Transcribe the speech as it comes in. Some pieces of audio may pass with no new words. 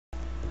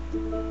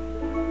Jesus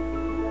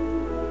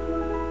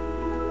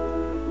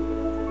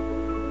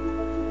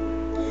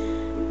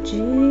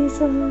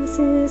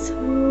is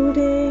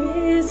holding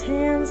his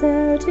hands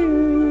out to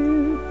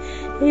you.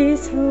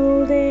 He's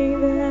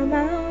holding them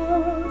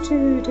out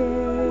today.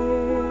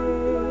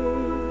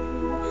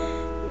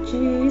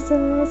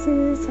 Jesus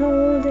is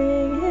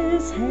holding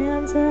his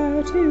hands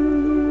out to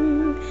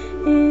you.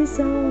 He's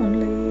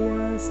only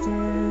a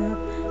step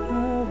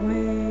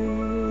away.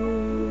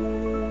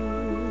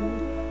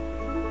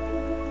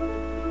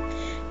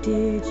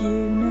 Did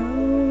you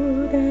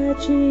know that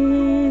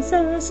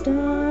Jesus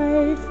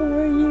died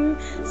for you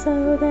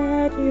so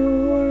that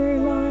your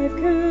life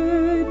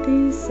could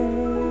be saved?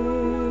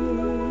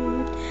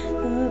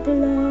 The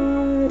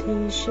blood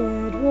he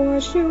shed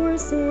washed your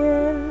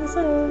sins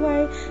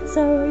away,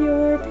 so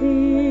your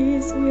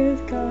peace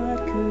with God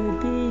could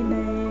be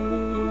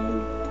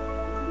made.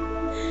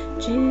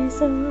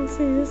 Jesus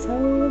is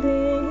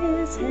holding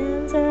his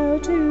hands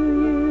out to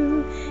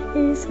you.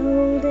 He's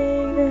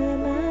holding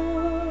them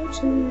out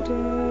today.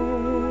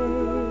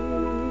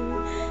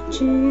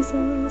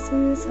 Jesus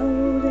is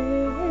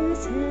holding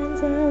his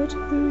hands out to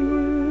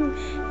you.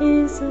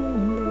 He's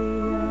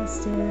only a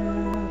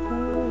step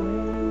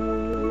away.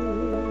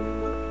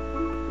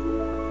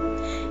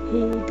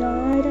 He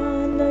died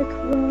on the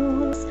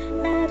cross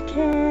at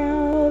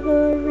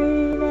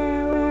Calvary.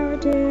 Now our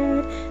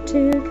debt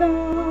to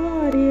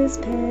God is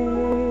paid.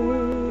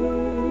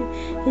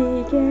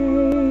 He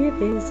gave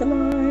his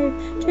life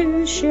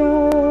to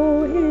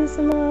show his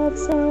love,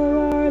 so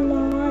our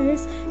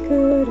lives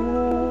could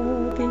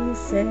all be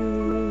saved.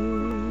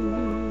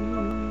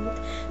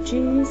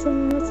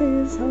 Jesus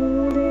is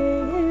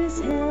holding his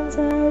hands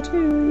out to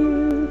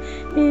you.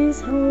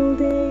 He's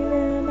holding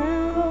them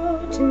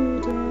out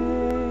today.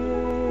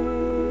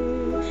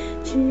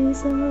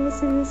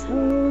 Jesus is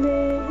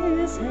holding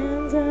his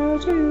hands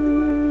out to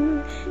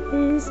you.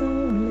 He's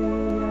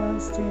only a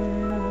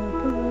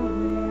step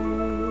away.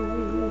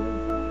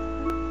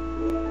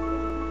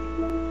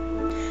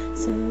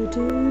 So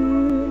do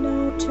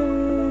not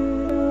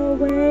turn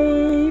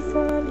away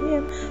from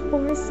him,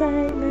 or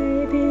say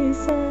maybe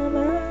some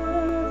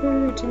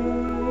other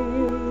day,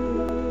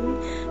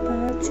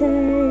 but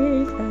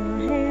take the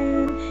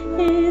hand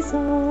he's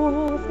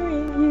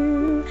offering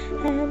you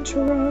and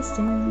trust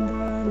in the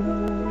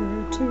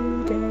Lord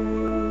today.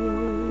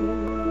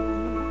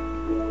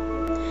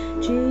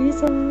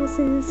 Jesus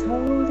is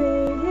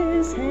holding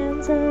his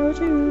hands out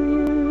to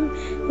you.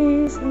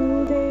 He's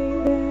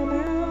holding them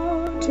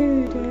out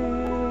today.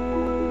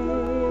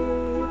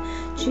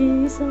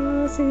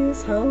 Jesus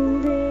is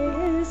holding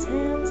his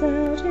hands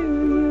out to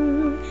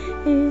you.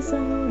 He's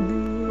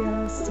only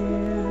a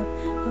step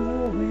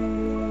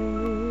away.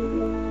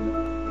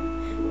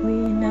 We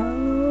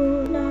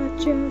know not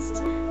just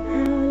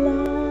how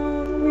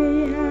long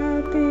we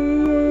have, be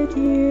it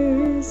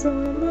years or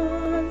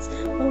months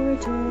or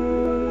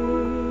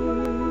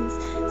days.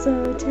 So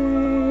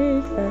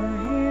take the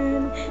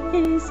hand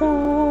he's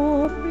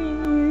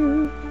offering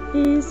you.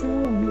 He's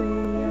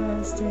only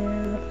a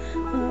step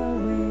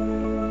away.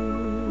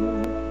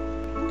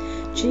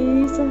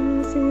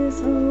 Jesus is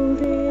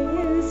holding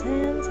his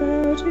hands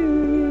out to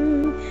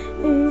you.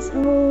 He's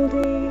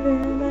holding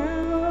them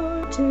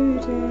out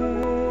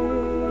today.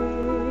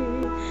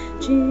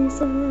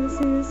 Jesus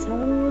is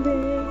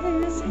holding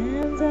his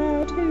hands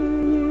out to you.